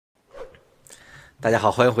大家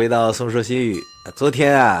好，欢迎回到松说新语。昨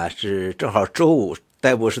天啊是正好周五，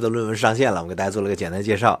戴博士的论文上线了，我们给大家做了个简单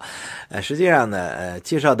介绍。实际上呢，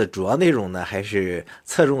介绍的主要内容呢还是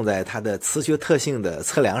侧重在它的磁学特性的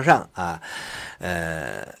测量上啊。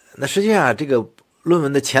那实际上这个论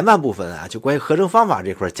文的前半部分啊，就关于合成方法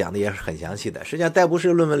这块讲的也是很详细的。实际上戴博士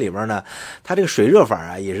论文里边呢，它这个水热法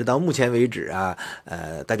啊，也是到目前为止啊，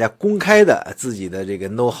大家公开的自己的这个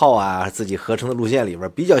know how 啊，自己合成的路线里边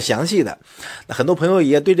比较详细的。那很多朋友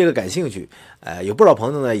也对这个感兴趣，有不少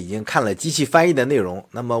朋友呢已经看了机器翻译的内容。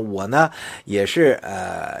那么我呢也是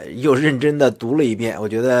又认真的读了一遍，我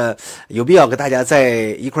觉得有必要跟大家在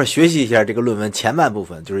一块学习一下这个论文前半部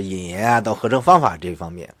分，就是引言啊到合成方法这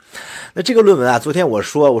方面。那这个论文啊，昨天我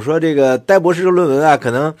说这个戴博士的论文啊，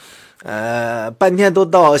可能半天都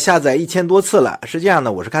到下载1000多次了。实际上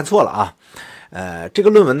呢，我是看错了啊。这个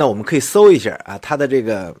论文呢，我们可以搜一下啊，它的这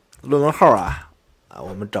个论文号啊，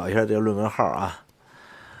我们找一下这个论文号啊。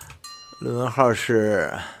论文号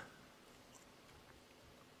是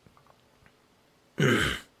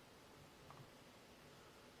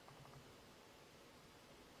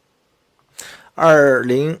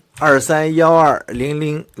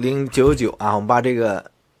202312000099啊，我们把这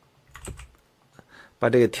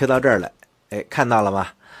个贴到这儿来，哎，看到了吗？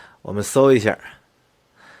我们搜一下，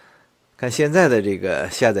看现在的这个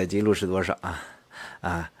下载记录是多少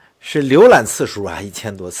啊？是浏览次数啊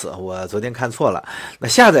1000多次，我昨天看错了。那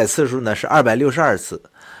下载次数呢是262次。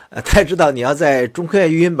大家知道你要在中科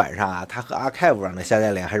院语音版上啊，它和 Archive 上的下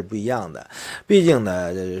载量还是不一样的。毕竟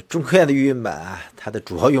呢，中科院的语音版啊，它的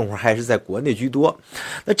主要用户还是在国内居多。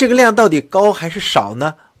那这个量到底高还是少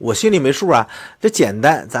呢？我心里没数啊。这简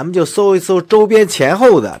单，咱们就搜一搜周边前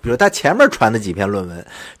后的，比如它前面传的几篇论文。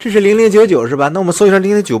这是0099是吧？那我们搜一下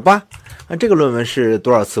0098，那这个论文是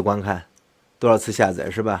多少次观看，多少次下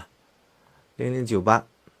载是吧？0098。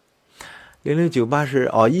0098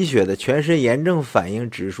是医学的全身炎症反应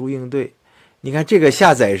指数应对，你看这个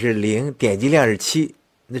下载是0，点击量是7，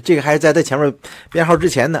那这个还是在它前面编号之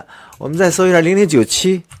前的。我们再搜一下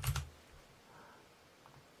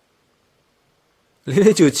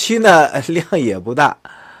0097，0097呢量也不大，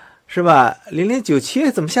是吧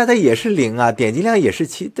？0097怎么下载也是0啊，点击量也是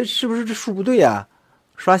7，这是不是这数不对啊？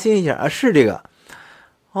刷新一下啊，是这个。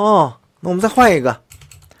那我们再换一个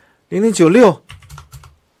0096。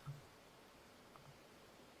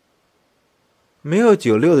没有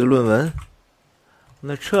96的论文，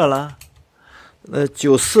那撤了。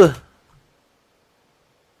94，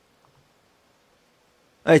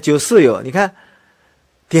哎，94有，你看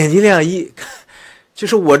点击量1，就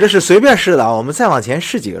是我这是随便试的啊。我们再往前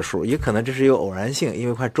试几个数，也可能这是有偶然性，因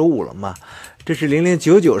为快周五了嘛。这是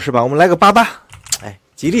0099是吧？我们来个88，哎，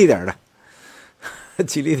吉利点的，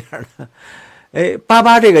吉利点的。哎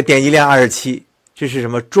，88这个点击量27。这是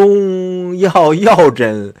什么中药药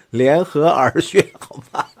诊联合耳穴？好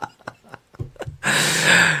吧，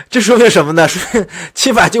这说明什么呢？说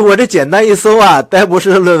起码就我这简单一搜啊，戴博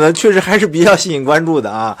士的论文确实还是比较吸引关注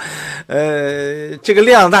的啊。这个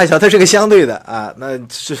量大小它是个相对的啊，那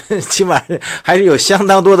是起码还是有相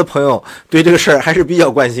当多的朋友对这个事儿还是比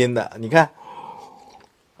较关心的。你看，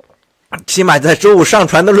起码在周五上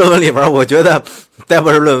传的论文里边，我觉得戴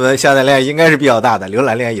博士论文下载量应该是比较大的，浏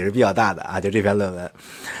览量也是比较大的啊，就这篇论文。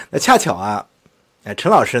那恰巧啊，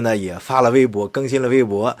陈老师呢也发了微博，更新了微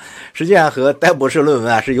博，实际上和戴博士论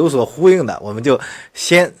文啊是有所呼应的。我们就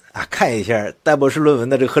先看一下戴博士论文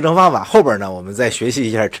的这个合成方法，后边呢我们再学习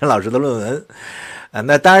一下陈老师的论文。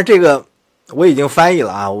那当然这个我已经翻译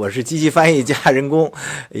了啊，我是机器翻译加人工，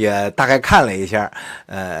也大概看了一下，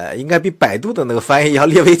应该比百度的那个翻译要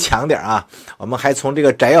略微强点啊。我们还从这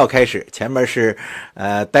个摘要开始，前面是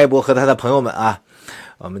戴博和他的朋友们啊，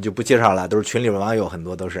我们就不介绍了，都是群里边网友，很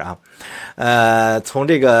多都是啊。从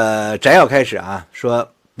这个摘要开始啊，说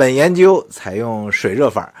本研究采用水热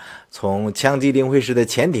法，从羟基磷灰石的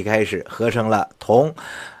前体开始合成了铜。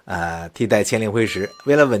替代铅磷灰石，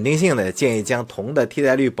为了稳定性呢，建议将铜的替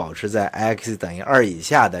代率保持在 x 等于2以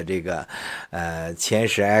下的这个铅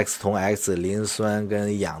石 x 铜 x 磷酸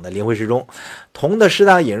跟氧的磷灰石中。铜的适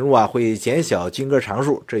当引入啊，会减小晶格常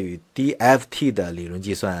数，这与 DFT 的理论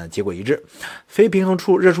计算结果一致。非平衡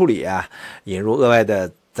热处理啊，引入额外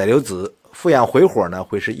的载流子。负氧回火呢，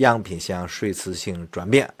会使样品向水磁性转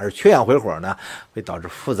变，而缺氧回火呢，会导致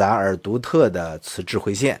复杂而独特的磁质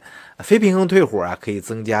回现。非平衡退火啊，可以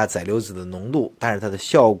增加载流子的浓度，但是它的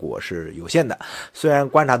效果是有限的。虽然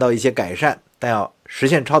观察到一些改善，但要实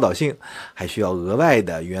现超导性，还需要额外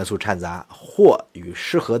的元素掺杂或与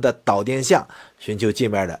适合的导电项寻求界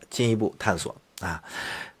面的进一步探索啊。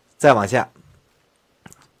再往下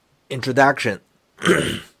 ，Introduction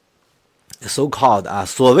so-called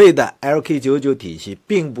所谓的 LK-99体系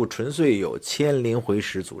并不纯粹由铅磷灰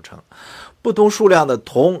石组成，不同数量的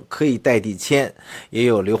铜可以代替铅，也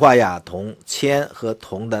有硫化亚铜、铅和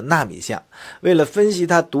铜的纳米项。为了分析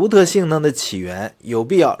它独特性能的起源，有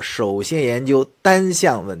必要首先研究单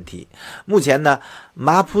项问题。目前呢，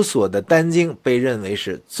马普索的单晶被认为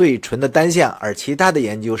是最纯的单项，而其他的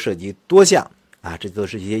研究涉及多项这都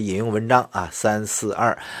是一些引用文章3、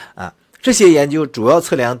4、2这些研究主要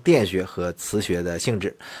测量电学和磁学的性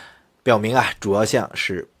质，表明主要项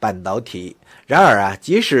是半导体。然而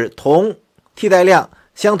即使铜替代量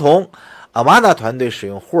相同，阿玛纳团队使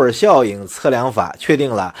用霍尔效应测量法确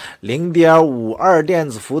定了 0.52 电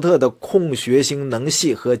子伏特的空穴型能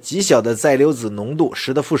系和极小的载流子浓度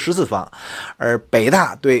10的负14方，而北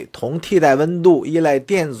大对铜替代温度依赖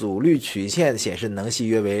电阻率曲线显示能系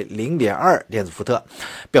约为 0.2 电子伏特，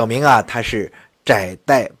表明它是窄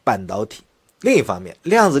带半导体。另一方面，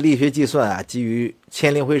量子力学计算基于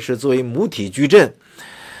铅磷灰石作为母体矩阵，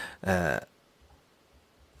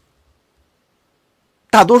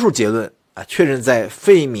大多数结论确认在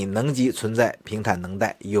费米能级存在平坦能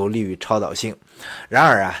带，有利于超导性。然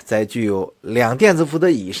而在具有2电子伏特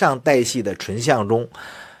以上带系的纯相中，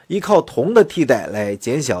依靠铜的替代来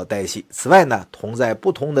减小带系。此外呢，铜在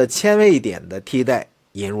不同的铅位点的替代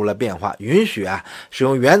引入了变化，允许使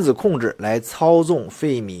用原子控制来操纵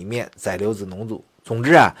费米面载流子浓度。总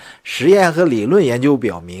之实验和理论研究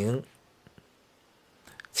表明，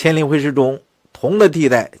铅磷灰石中铜的替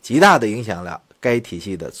代极大地影响了该体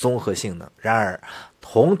系的综合性能。然而，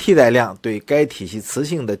铜替代量对该体系磁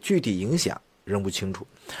性的具体影响仍不清楚，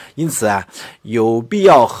因此有必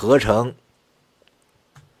要合成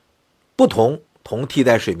不同铜替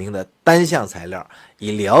代水平的单项材料，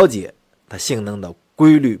以了解它性能的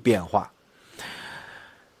规律变化。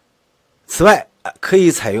此外，可以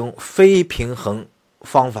采用非平衡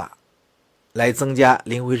方法来增加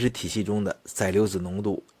磷灰石体系中的载流子浓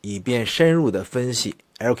度，以便深入的分析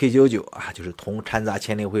LK-99就是铜掺杂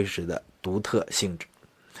铅磷灰石的独特性质。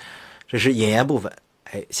这是引言部分。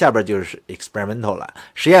下边就是 experimental 了，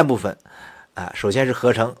实验部分首先是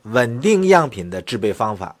合成稳定样品的制备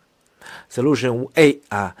方法。Solution A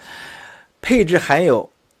配置含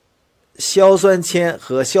有硝酸铅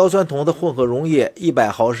和硝酸铜的混合溶液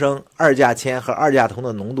100毫升二价铅和二价铜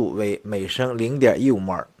的浓度为每升 0.15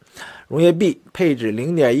 摩尔。溶液 B 配置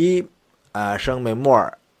 0.1升每摩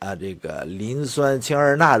尔这个磷酸氢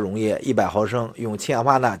二钠溶液100毫升，用氢氧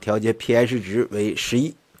化钠调节 pH 值为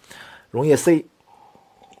11。溶液 C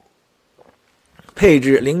配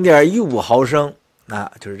置 0.15 毫升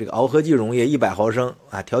就是这个螯合剂溶液100毫升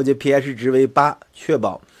调节 pH 值为8，确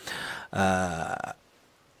保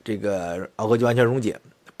这个螯合剂完全溶解。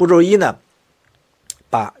步骤1呢，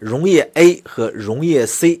把溶液 A 和溶液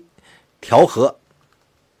C 调和，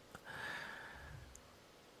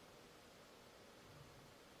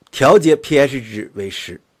调节 pH 值为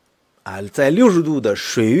10在60度的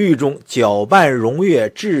水域中搅拌溶液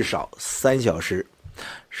至少3小时，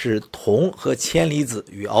使铜和铅离子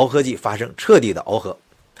与螯合剂发生彻底的螯合。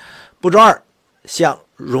步骤2，向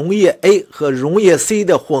溶液 A 和溶液 C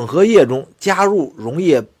的混合液中加入溶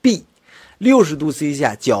液 B， 60度 C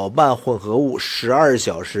下搅拌混合物12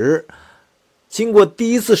小时。经过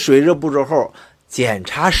第一次水热步骤后，检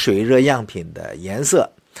查水热样品的颜色，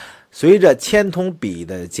随着铅铜比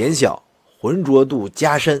的减小，浑浊度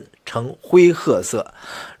加深呈灰褐色。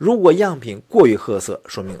如果样品过于褐色，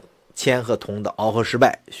说明铅和铜的螯合失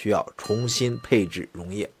败，需要重新配置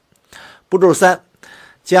溶液。步骤3，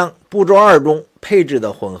将步骤2中配置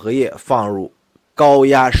的混合液放入高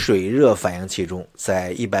压水热反应器中，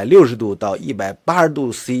在160度到180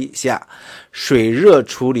度 C 下水热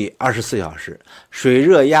处理24小时，水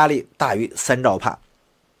热压力大于3兆帕，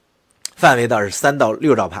范围到是3到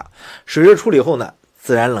6兆帕。水热处理后呢，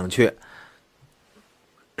自然冷却。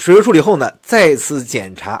水热处理后呢，再次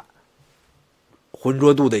检查浑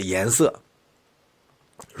浊度的颜色，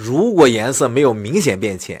如果颜色没有明显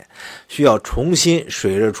变浅，需要重新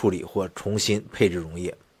水热处理或重新配置溶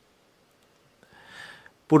液。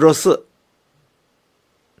步骤4，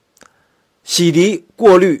洗涤、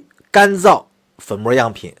过滤、干燥粉末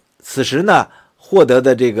样品。此时呢，获得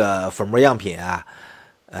的这个粉末样品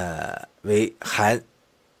为含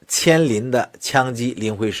铅磷的羟基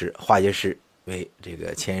磷灰石，化学式为这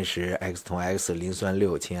个铅10 X 铜 X 磷酸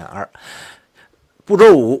6氢氧2。步骤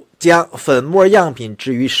5，将粉末样品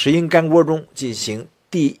置于石英干锅中进行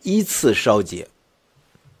第一次烧结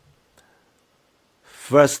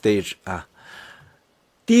First stage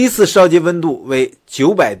第一次烧结温度为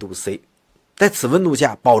900度 C， 在此温度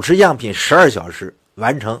下保持样品12小时，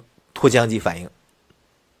完成脱羟基反应。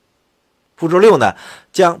步骤6呢，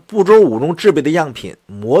将步骤5中制备的样品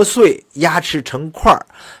磨碎压制成块，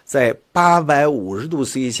在850度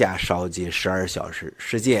C 下烧结12小时，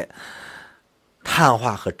实现碳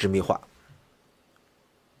化和致密化。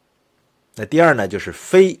那第2呢，就是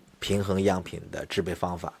非平衡样品的制备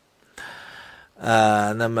方法。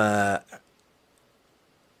那么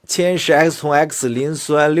铅是 X 铜 X 磷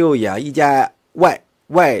酸6氧1加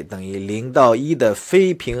Y 等于0到1的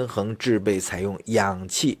非平衡制备，采用氧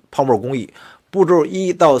气泡沫工艺。步骤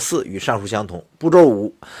1到4与上述相同。步骤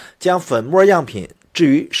5，将粉末样品置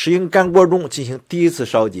于石英干锅中进行第一次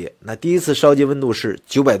烧结。那第一次烧结温度是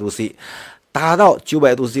900度 C， 达到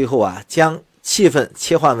900度 C 后啊，将气氛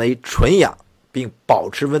切换为纯氧，并保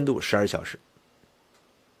持温度12小时。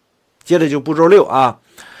接着就步骤6啊，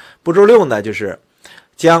步骤6呢，就是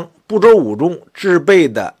将步骤5中制备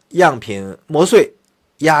的样品磨碎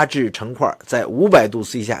压制成块，在500度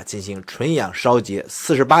C 下进行纯氧烧结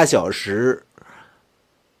48小时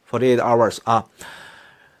 48 hours 啊。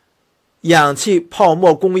氧气泡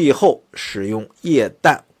沫工艺后，使用液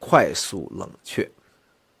氮快速冷却。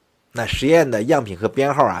那实验的样品和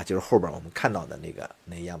编号啊，就是后边我们看到的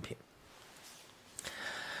那样品。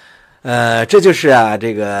这就是啊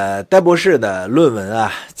这个戴博士的论文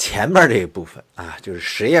啊前面这一部分啊，就是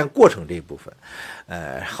实验过程这一部分。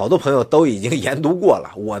好多朋友都已经研读过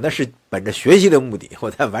了，我呢是本着学习的目的，我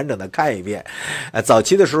再完整的看一遍。早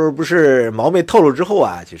期的时候不是毛妹透露之后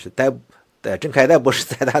啊，就是真可爱戴博士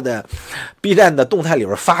在他的 B 站的动态里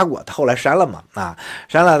边发过，他后来删了嘛，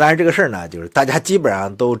删了。当然这个事儿呢，就是大家基本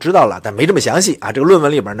上都知道了，但没这么详细啊。这个论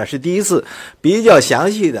文里边呢是第一次比较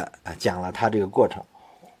详细的讲了他这个过程。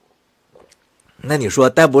那你说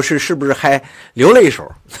戴博士是不是还留了一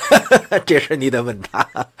手？这事你得问他，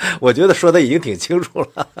我觉得说的已经挺清楚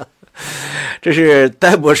了。这是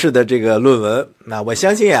戴博士的这个论文，那我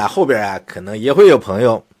相信啊，后边啊可能也会有朋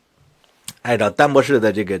友按照戴博士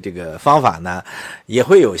的这个方法呢，也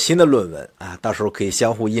会有新的论文啊，到时候可以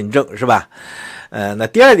相互印证，是吧？那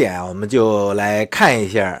第2点啊，我们就来看一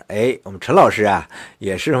下，我们陈老师啊，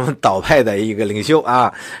也是我们导派的一个领袖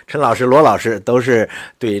啊，陈老师、罗老师都是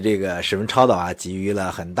对这个室温超导啊给予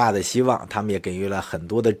了很大的希望，他们也给予了很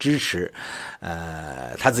多的支持。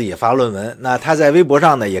他自己也发论文，那他在微博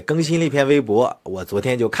上呢也更新了一篇微博，我昨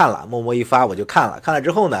天就看了，默默一发我就看了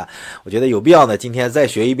之后呢，我觉得有必要呢今天再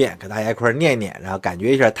学一遍，跟大家一块念念，然后感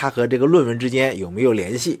觉一下他和这个论文之间有没有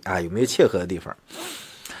联系啊，有没有切合的地方。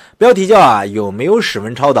标题叫啊有没有室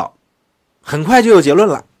温超导，很快就有结论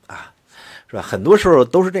了啊，是吧？很多时候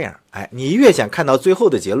都是这样，你越想看到最后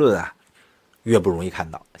的结论啊，越不容易看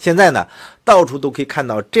到。现在呢，到处都可以看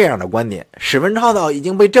到这样的观点，室温超导已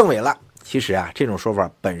经被证伪了。其实啊，这种说法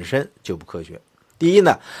本身就不科学。第一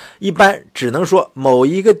呢，一般只能说某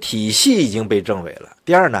一个体系已经被证伪了。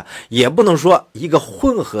第2呢，也不能说一个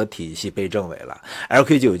混合体系被证伪了。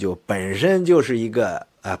LK-99本身就是一个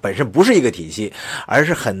本身不是一个体系，而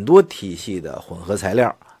是很多体系的混合材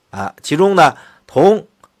料啊。其中呢，铜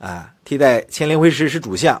替代铅磷灰石是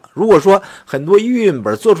主项。如果说很多预印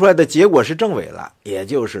本做出来的结果是证伪了，也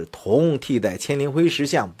就是铜替代铅磷灰石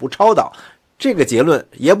项不超导，这个结论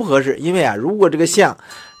也不合适。因为如果这个项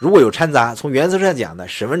如果有掺杂，从原则上讲呢，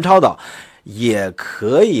室温超导也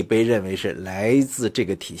可以被认为是来自这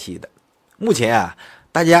个体系的。目前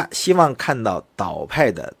大家希望看到导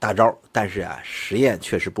派的大招，但是实验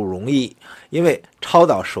确实不容易，因为超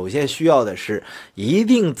导首先需要的是一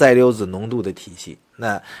定载流子浓度的体系。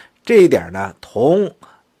那这一点呢，铜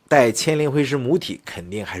带铅磷灰石母体肯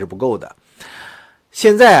定还是不够的。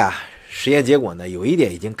现在实验结果呢，有一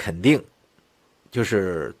点已经肯定，就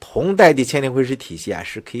是铜代替铅磷灰石体系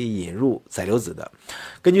是可以引入载流子的。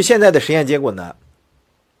根据现在的实验结果呢，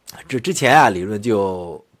这之前理论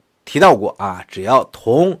就提到过只要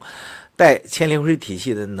铜带铅磷灰石体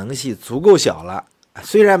系的能系足够小了，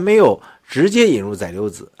虽然没有直接引入载流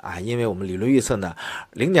子因为我们理论预测呢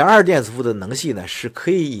 0.2 电磁伏的能系呢是可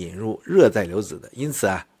以引入热载流子的。因此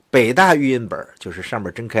北大预印本就是上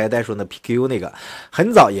面真可爱呆说的 PQ 那个，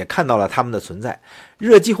很早也看到了它们的存在。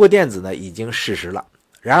热激活电子呢已经事实了。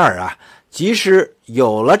然而即使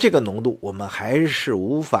有了这个浓度，我们还是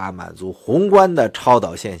无法满足宏观的超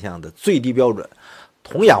导现象的最低标准。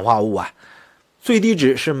铜氧化物最低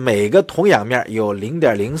值是每个铜氧面有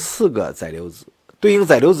 0.04 个载流子，对应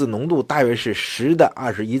载流子浓度大约是10的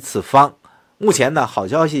21次方。目前呢，好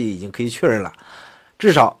消息已经可以确认了，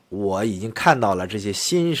至少我已经看到了这些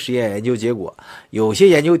新实验研究结果，有些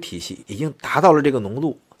研究体系已经达到了这个浓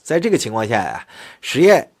度。在这个情况下呀，实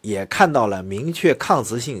验也看到了明确抗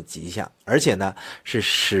磁性迹象，而且呢是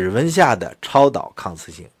室温下的超导抗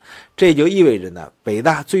磁性。这也就意味着呢，北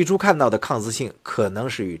大最初看到的抗磁性可能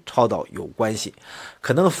是与超导有关系，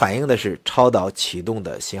可能反映的是超导启动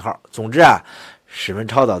的信号。总之啊，室温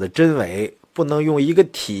超导的真伪不能用一个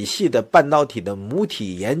体系的半导体的母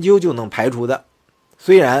体研究就能排除的。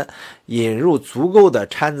虽然引入足够的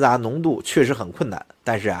掺杂浓度确实很困难，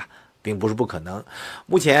但是啊，并不是不可能。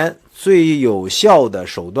目前最有效的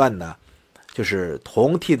手段呢，就是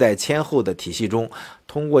铜替代铅后的体系中，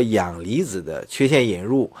通过氧离子的缺陷引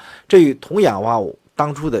入，这与铜氧化物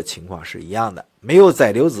当初的情况是一样的，没有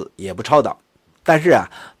载流子也不超导。但是啊，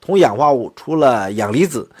铜氧化物除了氧离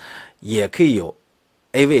子，也可以有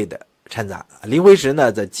A 位的掺杂。磷灰石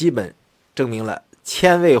呢，则基本证明了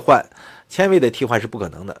铅位的替换是不可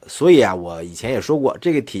能的。所以啊，我以前也说过，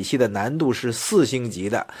这个体系的难度是4星级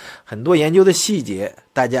的，很多研究的细节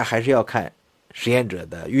大家还是要看实验者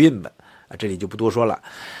的预印本啊，这里就不多说了。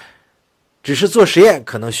只是做实验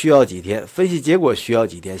可能需要几天，分析结果需要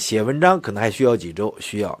几天，写文章可能还需要几周，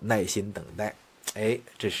需要耐心等待。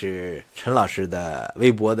这是陈老师的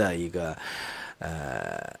微博的一个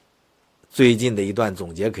最近的一段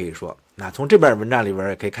总结，可以说，那从这篇文章里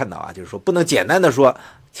边可以看到啊，就是说不能简单的说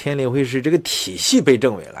铅磷灰石这个体系被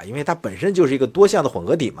证伪了，因为它本身就是一个多项的混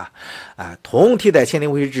合体嘛，铜替代铅磷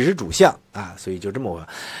灰石只是主项啊，所以就这么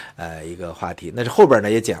一个话题。那这后边呢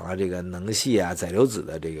也讲了这个能系啊、载流子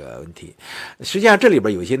的这个问题。实际上这里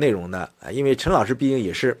边有一些内容呢，因为陈老师毕竟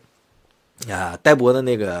也是呆博的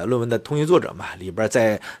那个论文的通讯作者嘛，里边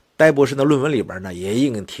在呆博士的论文里边呢也已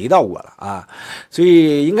经提到过了啊，所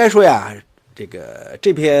以应该说呀，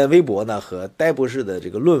这篇微博呢和呆博士的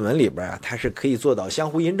这个论文里边啊，它是可以做到相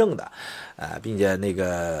互印证的，并且那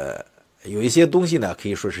个有一些东西呢可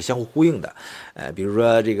以说是相互呼应的，比如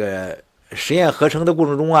说这个实验合成的过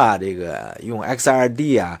程中啊，这个用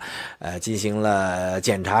XRD 啊，进行了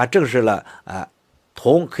检查，证实了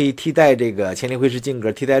铜可以替代这个铅磷灰石晶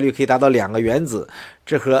格，替代率可以达到2个原子，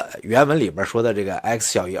这和原文里边说的这个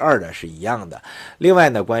x 小于2的是一样的。另外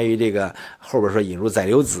呢，关于这个后边说引入载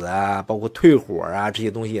流子啊，包括退火啊这些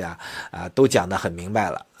东西啊，都讲得很明白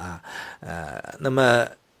了啊。那么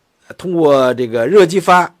通过这个热激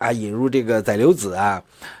发引入这个载流子啊，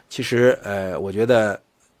其实我觉得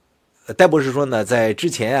戴博士说呢，在之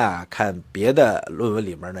前看别的论文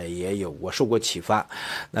里面呢，也有过受过启发。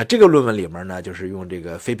那这个论文里面呢，就是用这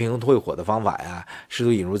个非平衡退火的方法试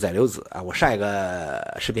图引入载流子我上一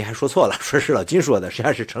个视频还说错了，说是老金说的，实际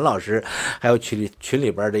上是陈老师还有群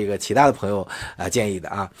里边这个其他的朋友建议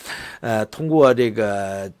的通过这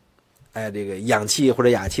个氧气或者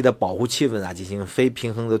氩气的保护气温进行非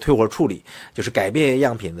平衡的退火处理，就是改变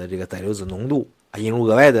样品的这个载流子浓度，引入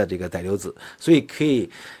额外的这个载流子，所以可以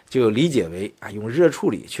就理解为用热处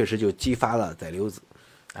理确实就激发了载流子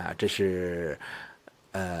这是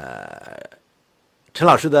陈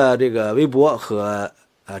老师的这个微博和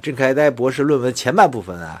真可爱呆博士论文前半部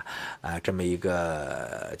分这么一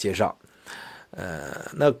个介绍。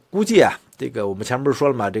那估计这个我们前面不是说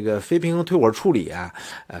了吗？这个非平衡退火处理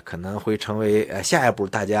可能会成为下一步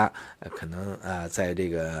大家可能在这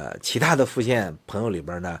个其他的复线朋友里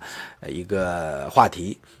边呢一个话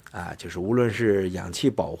题就是无论是氧气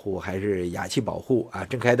保护还是氩气保护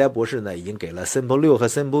真可爱呆博士呢已经给了 Sample 6和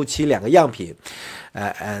Sample 7两个样品，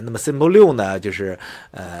那么 Sample 6呢就是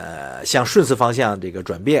向顺磁方向这个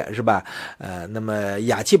转变是吧？那么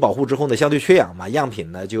氩气保护之后呢，相对缺氧嘛，样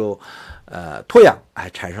品呢就脱氧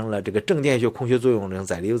产生了这个正电学空穴作用这种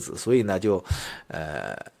载流子，所以呢就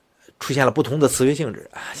出现了不同的磁学性质。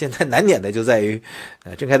现在难点的就在于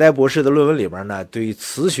真可爱呆博士的论文里边呢，对于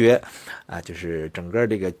磁学就是整个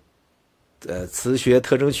这个磁学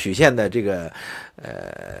特征曲线的这个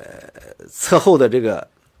测后的这个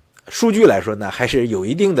数据来说呢，还是有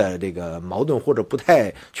一定的这个矛盾或者不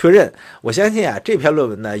太确认。我相信这篇论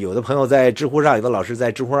文呢，有的朋友在知乎上，有的老师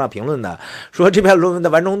在知乎上评论呢，说这篇论文的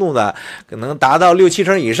完成度呢可能达到6-7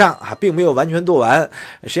成以上并没有完全做完。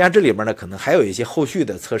实际上这里边呢可能还有一些后续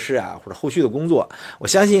的测试或者后续的工作。我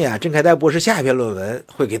相信真可爱呆博士下一篇论文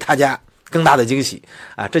会给大家更大的惊喜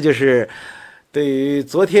这就是对于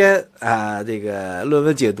昨天这个论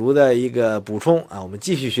文解读的一个补充我们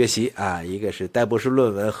继续学习一个是呆博士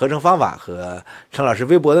论文合成方法和陈老师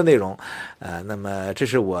微博的内容那么这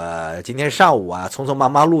是我今天上午匆匆忙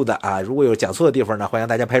忙录的如果有讲错的地方呢，欢迎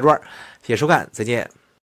大家拍砖。谢谢收看，再见。